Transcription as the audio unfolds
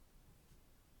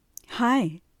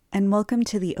Hi, and welcome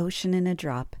to The Ocean in a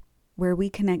Drop, where we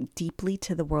connect deeply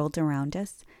to the world around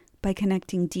us by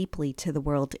connecting deeply to the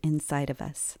world inside of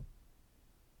us.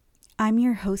 I'm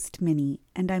your host, Minnie,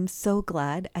 and I'm so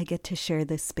glad I get to share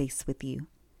this space with you.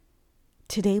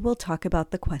 Today we'll talk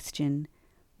about the question,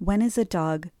 when is a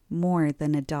dog more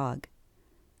than a dog?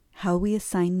 How we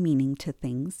assign meaning to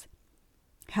things,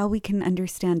 how we can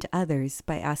understand others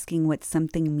by asking what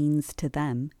something means to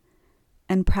them,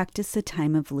 and practice a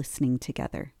time of listening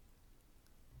together.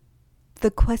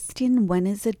 The question, when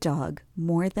is a dog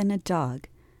more than a dog,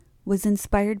 was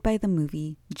inspired by the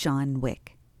movie John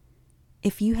Wick.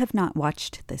 If you have not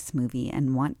watched this movie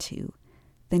and want to,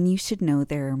 then you should know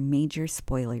there are major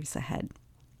spoilers ahead.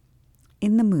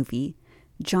 In the movie,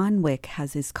 John Wick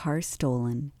has his car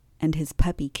stolen and his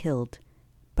puppy killed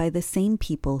by the same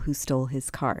people who stole his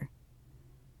car.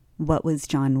 What was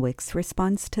John Wick's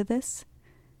response to this?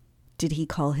 Did he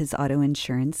call his auto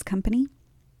insurance company?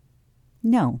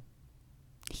 No.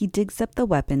 He digs up the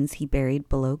weapons he buried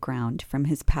below ground from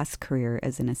his past career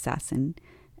as an assassin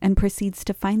and proceeds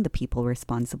to find the people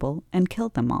responsible and kill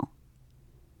them all.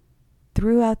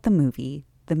 Throughout the movie,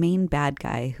 the main bad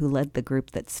guy who led the group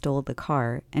that stole the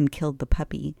car and killed the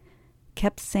puppy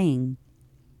kept saying,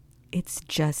 "It's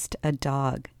just a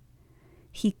dog."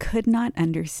 He could not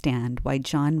understand why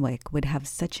John Wick would have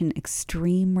such an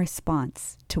extreme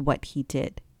response to what he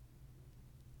did.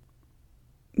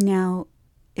 Now,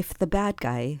 if the bad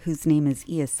guy, whose name is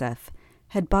Iosef,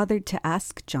 had bothered to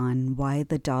ask John why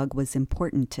the dog was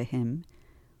important to him,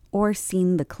 or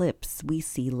seen the clips we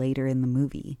see later in the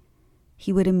movie,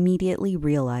 he would immediately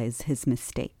realize his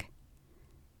mistake.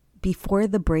 Before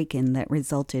the break-in that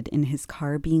resulted in his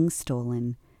car being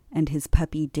stolen and his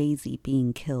puppy Daisy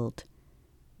being killed,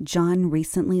 John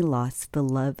recently lost the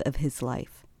love of his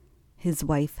life, his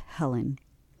wife Helen.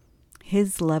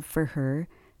 His love for her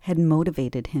had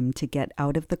motivated him to get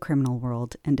out of the criminal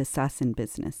world and assassin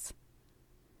business.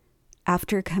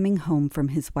 After coming home from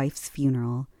his wife's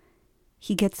funeral,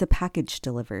 he gets a package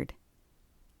delivered.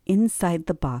 Inside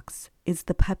the box is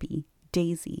the puppy,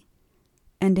 Daisy,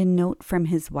 and a note from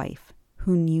his wife,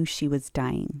 who knew she was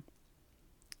dying.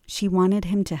 She wanted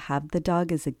him to have the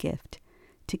dog as a gift,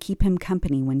 to keep him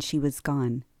company when she was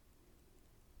gone.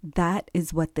 That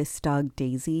is what this dog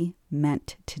Daisy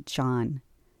meant to John.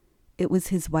 It was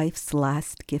his wife's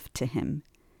last gift to him,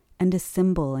 and a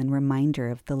symbol and reminder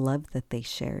of the love that they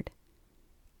shared.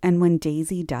 And when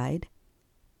Daisy died,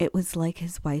 it was like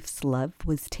his wife's love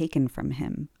was taken from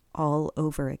him all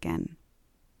over again.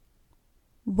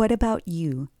 What about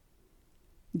you?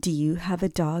 Do you have a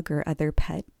dog or other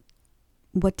pet?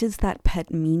 What does that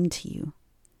pet mean to you?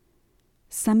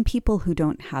 Some people who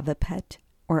don't have a pet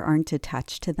or aren't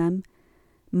attached to them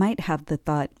might have the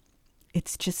thought,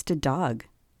 it's just a dog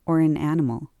or an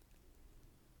animal.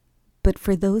 But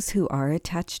for those who are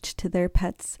attached to their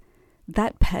pets,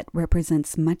 that pet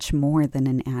represents much more than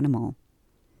an animal.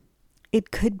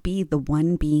 It could be the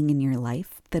one being in your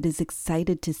life that is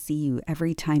excited to see you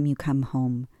every time you come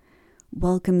home,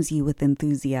 welcomes you with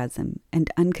enthusiasm, and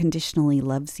unconditionally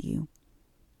loves you.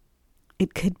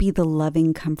 It could be the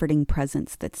loving, comforting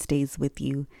presence that stays with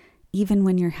you even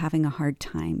when you're having a hard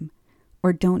time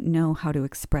or don't know how to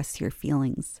express your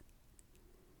feelings.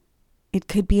 It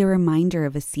could be a reminder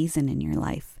of a season in your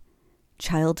life,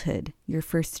 childhood, your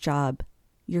first job,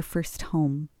 your first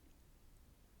home.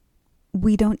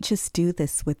 We don't just do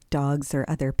this with dogs or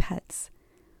other pets.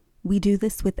 We do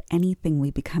this with anything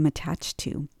we become attached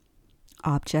to: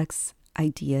 objects,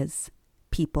 ideas,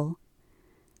 people.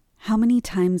 How many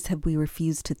times have we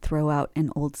refused to throw out an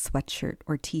old sweatshirt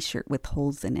or t-shirt with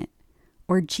holes in it,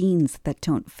 or jeans that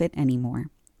don't fit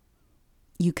anymore?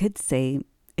 You could say,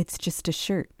 it's just a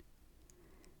shirt.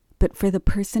 But for the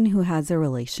person who has a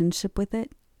relationship with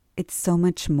it, it's so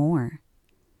much more.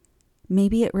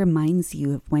 Maybe it reminds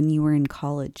you of when you were in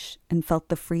college and felt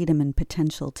the freedom and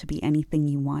potential to be anything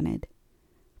you wanted.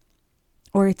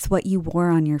 Or it's what you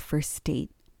wore on your first date,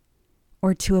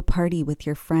 or to a party with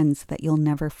your friends that you'll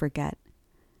never forget.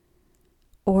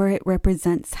 Or it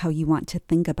represents how you want to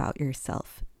think about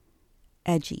yourself: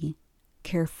 edgy,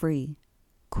 carefree,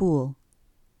 cool.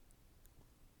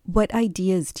 What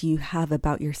ideas do you have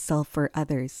about yourself or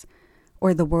others,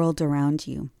 or the world around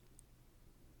you?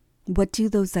 What do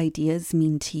those ideas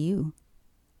mean to you?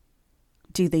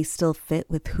 Do they still fit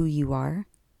with who you are,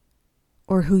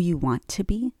 or who you want to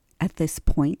be at this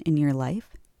point in your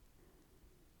life?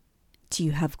 Do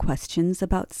you have questions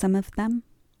about some of them?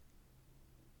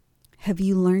 Have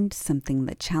you learned something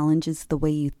that challenges the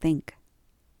way you think?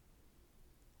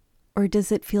 Or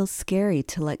does it feel scary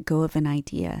to let go of an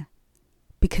idea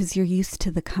because you're used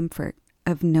to the comfort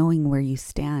of knowing where you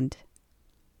stand?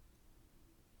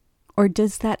 Or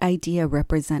does that idea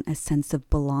represent a sense of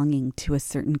belonging to a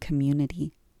certain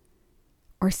community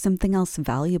or something else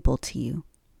valuable to you?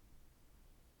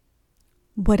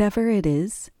 Whatever it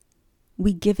is,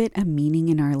 we give it a meaning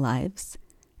in our lives,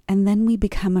 and then we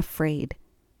become afraid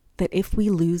that if we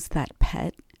lose that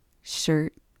pet,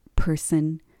 shirt,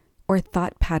 person, or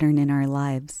thought pattern in our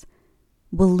lives,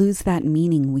 we'll lose that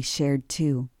meaning we shared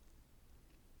too.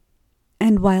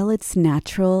 And while it's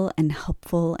natural and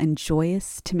helpful and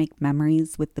joyous to make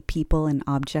memories with the people and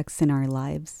objects in our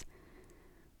lives,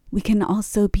 we can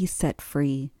also be set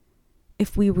free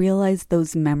if we realize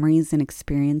those memories and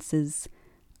experiences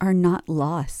are not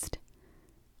lost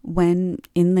when,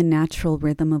 in the natural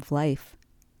rhythm of life,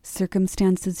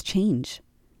 circumstances change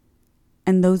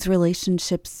and those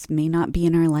relationships may not be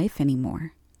in our life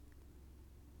anymore.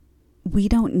 We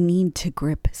don't need to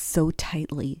grip so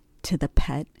tightly to the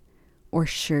pet or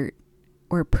shirt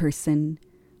or person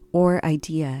or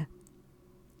idea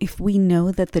if we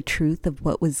know that the truth of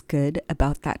what was good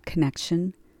about that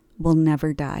connection will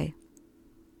never die.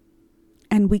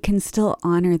 And we can still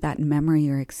honor that memory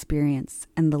or experience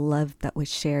and the love that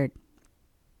was shared.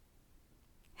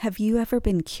 Have you ever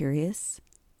been curious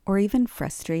or even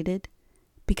frustrated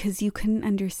because you couldn't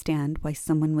understand why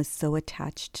someone was so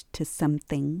attached to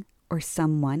something or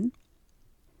someone?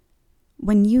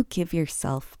 When you give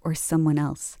yourself or someone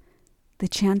else the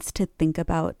chance to think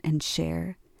about and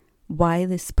share why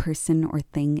this person or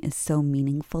thing is so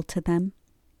meaningful to them,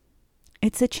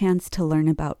 it's a chance to learn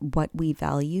about what we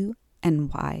value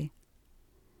and why.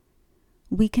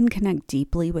 We can connect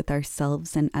deeply with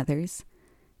ourselves and others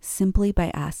simply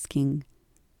by asking,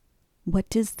 "What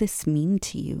does this mean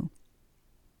to you?"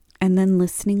 And then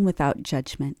listening without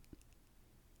judgment.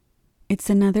 It's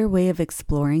another way of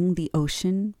exploring the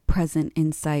ocean present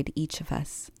inside each of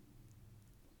us.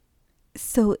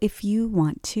 So if you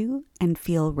want to and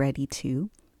feel ready to,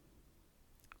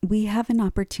 we have an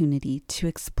opportunity to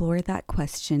explore that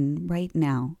question right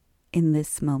now in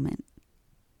this moment.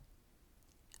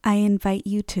 I invite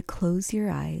you to close your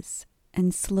eyes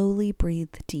and slowly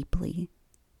breathe deeply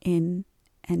in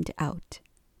and out.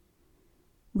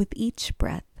 With each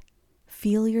breath,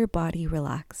 feel your body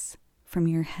relax from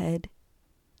your head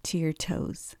to your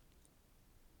toes.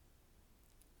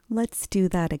 Let's do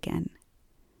that again.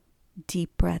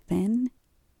 Deep breath in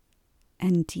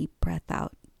and deep breath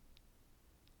out.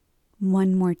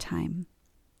 One more time.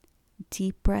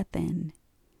 Deep breath in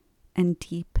and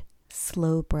deep,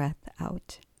 slow breath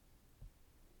out.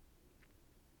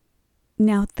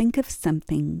 Now think of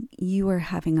something you are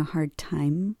having a hard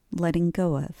time letting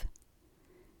go of.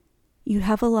 You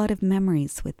have a lot of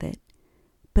memories with it,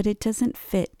 but it doesn't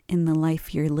fit in the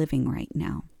life you're living right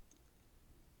now.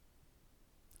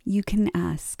 You can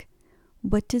ask,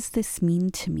 "What does this mean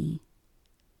to me?"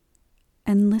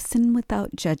 And listen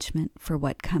without judgment for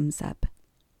what comes up.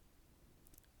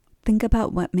 Think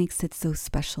about what makes it so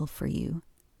special for you.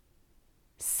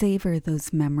 Savor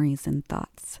those memories and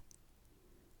thoughts.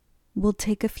 We'll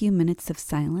take a few minutes of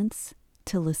silence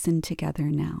to listen together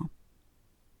now.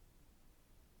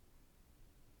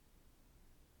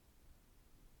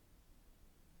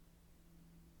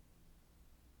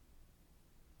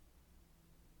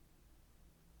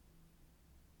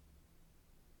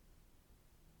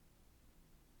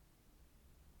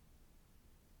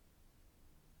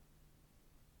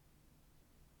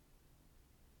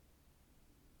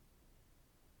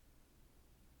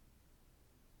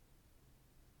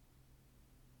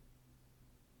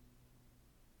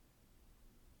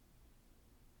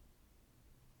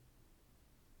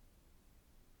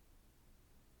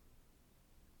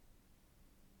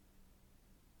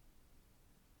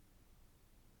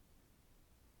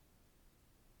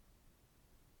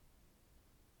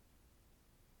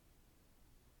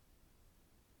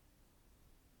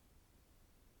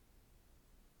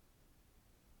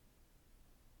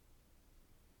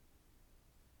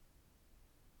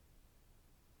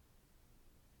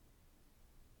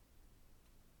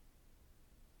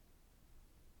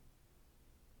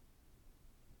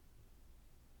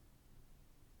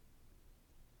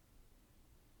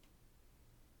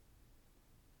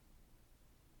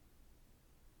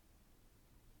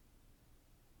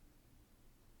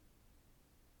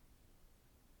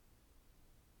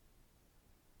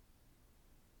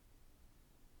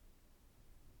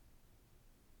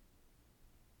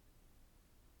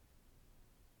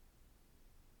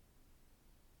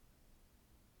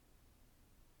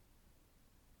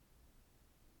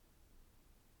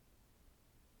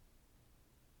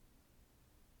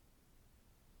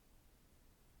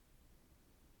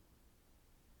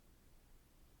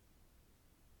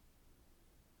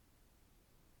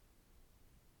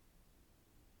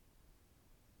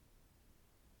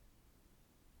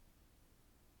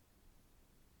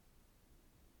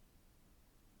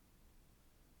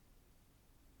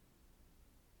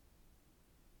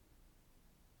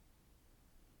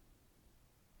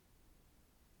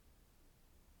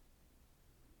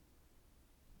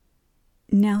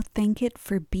 Now thank it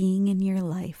for being in your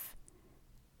life,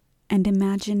 and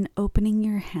imagine opening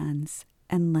your hands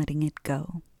and letting it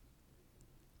go.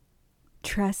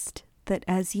 Trust that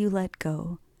as you let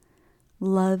go,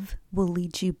 love will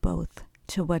lead you both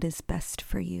to what is best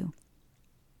for you.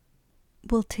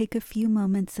 We'll take a few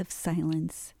moments of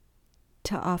silence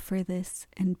to offer this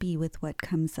and be with what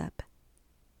comes up.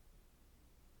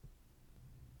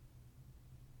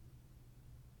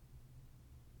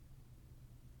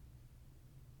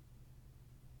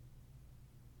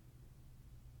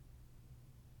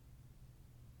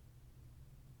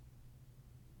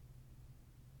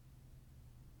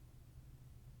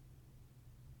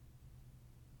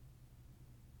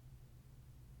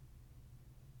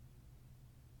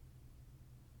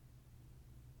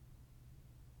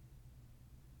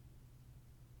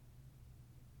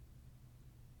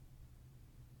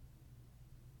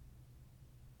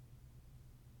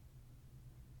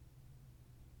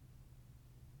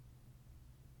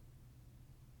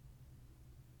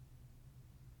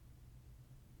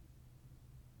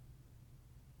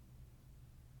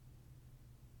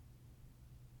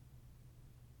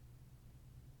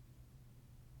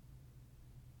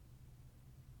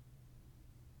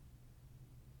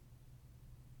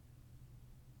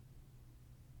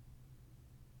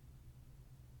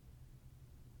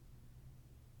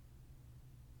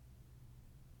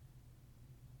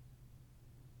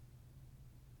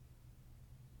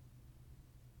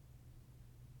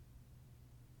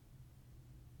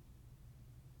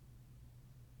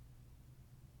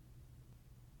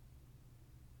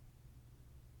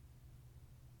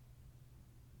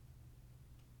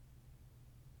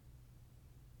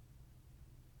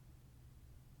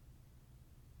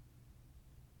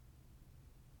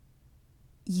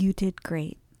 You did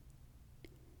great.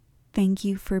 Thank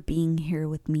you for being here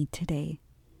with me today.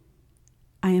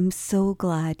 I am so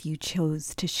glad you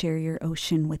chose to share your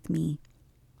ocean with me,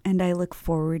 and I look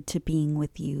forward to being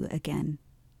with you again.